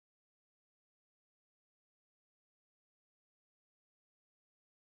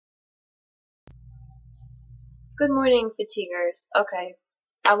Good morning, fatiguers. Okay,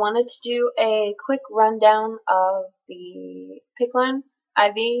 I wanted to do a quick rundown of the PICC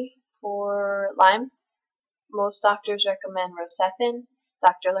IV for Lyme. Most doctors recommend Rocephin.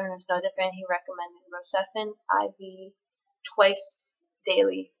 Dr. Lerner is no different. He recommended Rocephin IV twice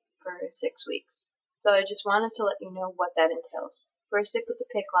daily for 6 weeks. So I just wanted to let you know what that entails. First, they put the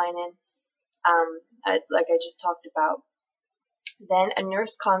PICC line in, like I just talked about. Then a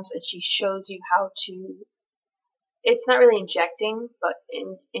nurse comes and she shows you how to, it's not really injecting, but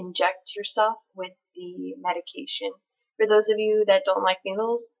inject yourself with the medication. For those of you that don't like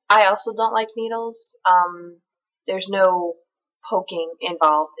needles, I also don't like needles. There's no poking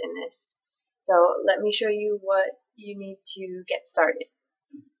involved in this. So let me show you what you need to get started.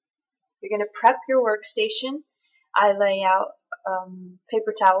 You're going to prep your workstation. I lay out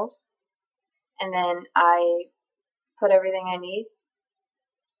paper towels, and then I put everything I need.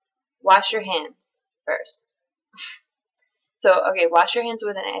 Wash your hands first. So, okay, wash your hands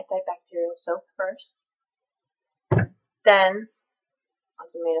with an antibacterial soap first. Then,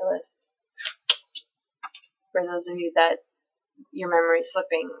 also made a list. For those of you that your memory's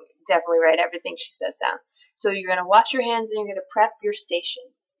slipping, definitely write everything she says down. So you're going to wash your hands and you're going to prep your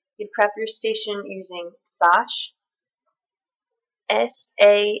station. You prep your station using SASH,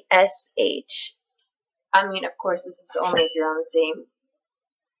 S-A-S-H. I mean, of course, this is only if you're on the same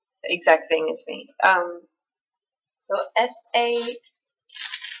exact thing as me. So SASH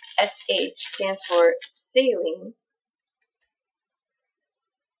stands for Saline,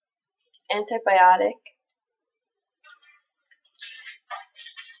 Antibiotic,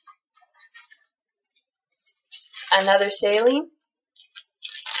 another Saline,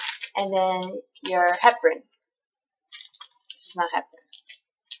 and then your Heprin. This is not Heprin.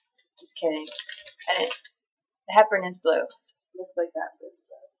 Just kidding. And the Heprin is blue. Looks like that.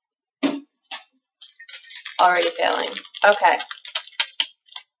 Already failing. Okay.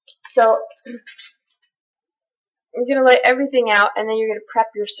 So you're going to lay everything out, and then you're going to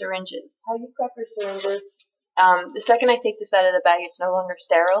prep your syringes. How you prep your syringes, the second I take this out of the bag, it's no longer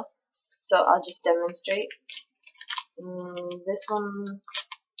sterile. So I'll just demonstrate. This one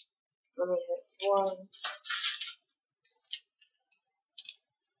only has one.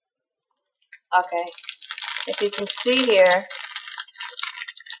 Okay. If you can see here,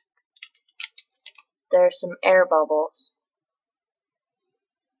 there's some air bubbles.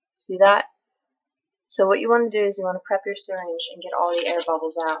 See that? So what you want to do is you want to prep your syringe and get all the air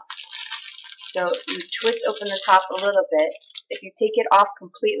bubbles out. So you twist open the top a little bit. If you take it off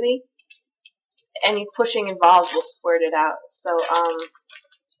completely, any pushing involved will squirt it out. So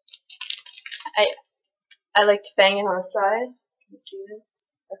I like to bang it on the side. Can you see this?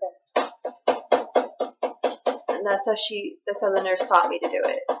 Okay. And that's how the nurse taught me to do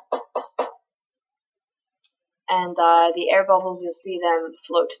it. And the air bubbles, you'll see them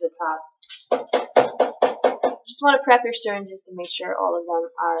float to the top. Just want to prep your syringes to make sure all of them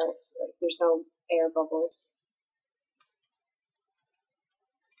are, like, there's no air bubbles.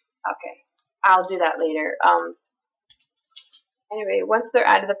 Okay, I'll do that later. Anyway, once they're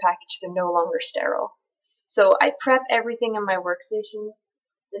out of the package, they're no longer sterile. So I prep everything in my workstation.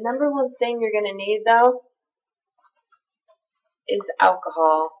 The number one thing you're going to need, though, is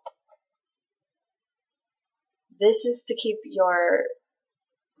alcohol. This is to keep your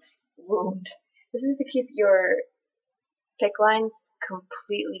wound. This is to keep your PICC line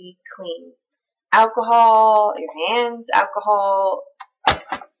completely clean. Alcohol, your hands, alcohol.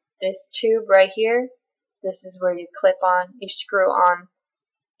 This tube right here, this is where you you screw on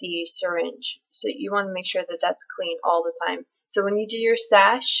the syringe. So you want to make sure that that's clean all the time. So when you do your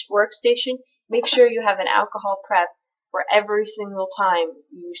SASH workstation, make sure you have an alcohol prep for every single time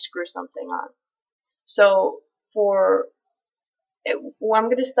you screw something on. So I'm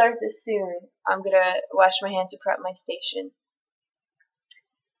going to start this soon. I'm going to wash my hands and prep my station.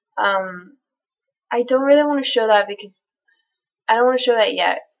 I don't really want to show that because I don't want to show that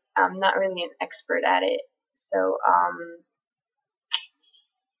yet. I'm not really an expert at it. So, I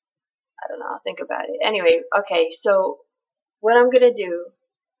don't know. I'll think about it. Anyway, okay, so what I'm going to do,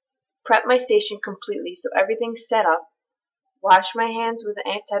 prep my station completely so everything's set up. Wash my hands with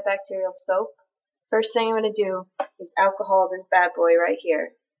an antibacterial soap. First thing I'm going to do is alcohol this bad boy right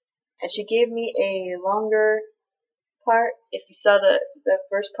here. And she gave me a longer part. If you saw the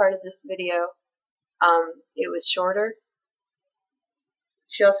first part of this video, it was shorter.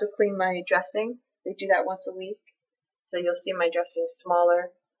 She also cleaned my dressing. They do that once a week. So you'll see my dressing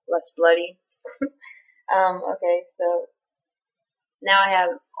smaller, less bloody. Okay, so now I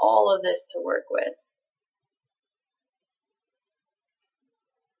have all of this to work with.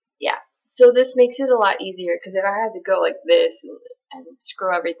 Yeah. So this makes it a lot easier, because if I had to go like this and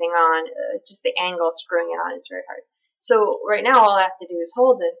screw everything on, just the angle of screwing it on is very hard. So right now all I have to do is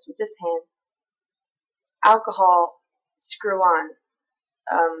hold this with this hand, alcohol, screw on.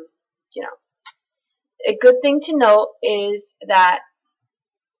 You know, a good thing to note is that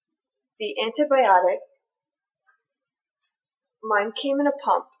the antibiotic, mine came in a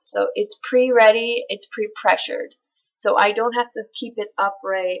pump, so it's pre-ready, it's pre-pressured. So I don't have to keep it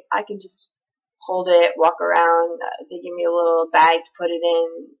upright. I can just hold it, walk around. They give me a little bag to put it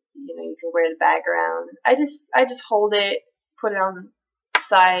in. You know, you can wear the bag around. I just hold it, put it on the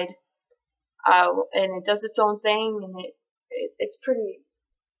side, and it does its own thing, and it's pretty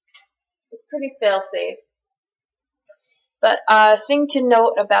fail-safe. But a thing to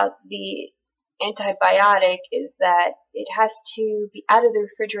note about the antibiotic is that it has to be out of the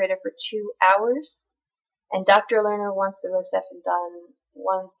refrigerator for 2 hours, and Dr. Lerner wants the Rocephin done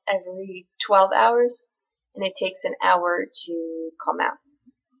once every 12 hours, and it takes an hour to come out,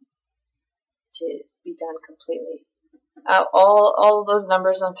 to be done completely. All of those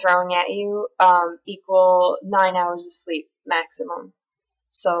numbers I'm throwing at you equal 9 hours of sleep maximum.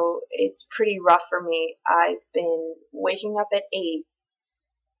 So it's pretty rough for me. I've been waking up at 8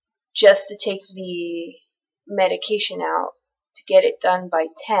 just to take the medication out to get it done by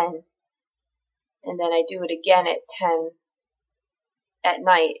 10, and then I do it again at 10 at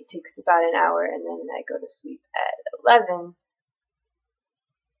night. It takes about an hour, and then I go to sleep at 11,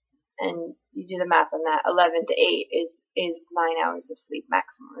 and you do the math on that. 11 to 8 is 9 hours of sleep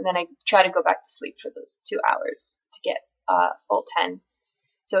maximum, and then I try to go back to sleep for those 2 hours to get full 10.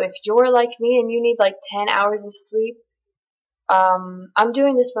 So if you're like me and you need like 10 hours of sleep, I'm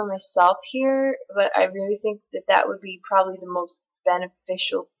doing this by myself here, but I really think that that would be probably the most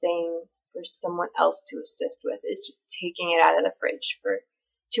beneficial thing for someone else to assist with, is just taking it out of the fridge for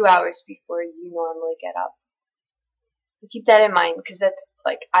 2 hours before you normally get up. So keep that in mind, because that's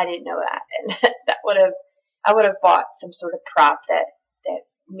like, I didn't know that, and I would have bought some sort of prop that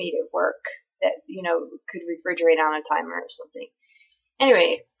made it work, that, you know, could refrigerate on a timer or something.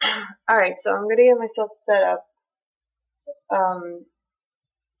 Anyway, alright, so I'm gonna get myself set up.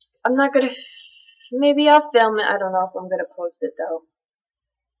 I'm not gonna, maybe I'll film it. I don't know if I'm gonna post it though.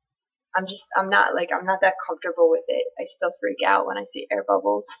 I'm not that comfortable with it. I still freak out when I see air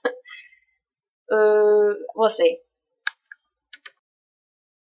bubbles. We'll see.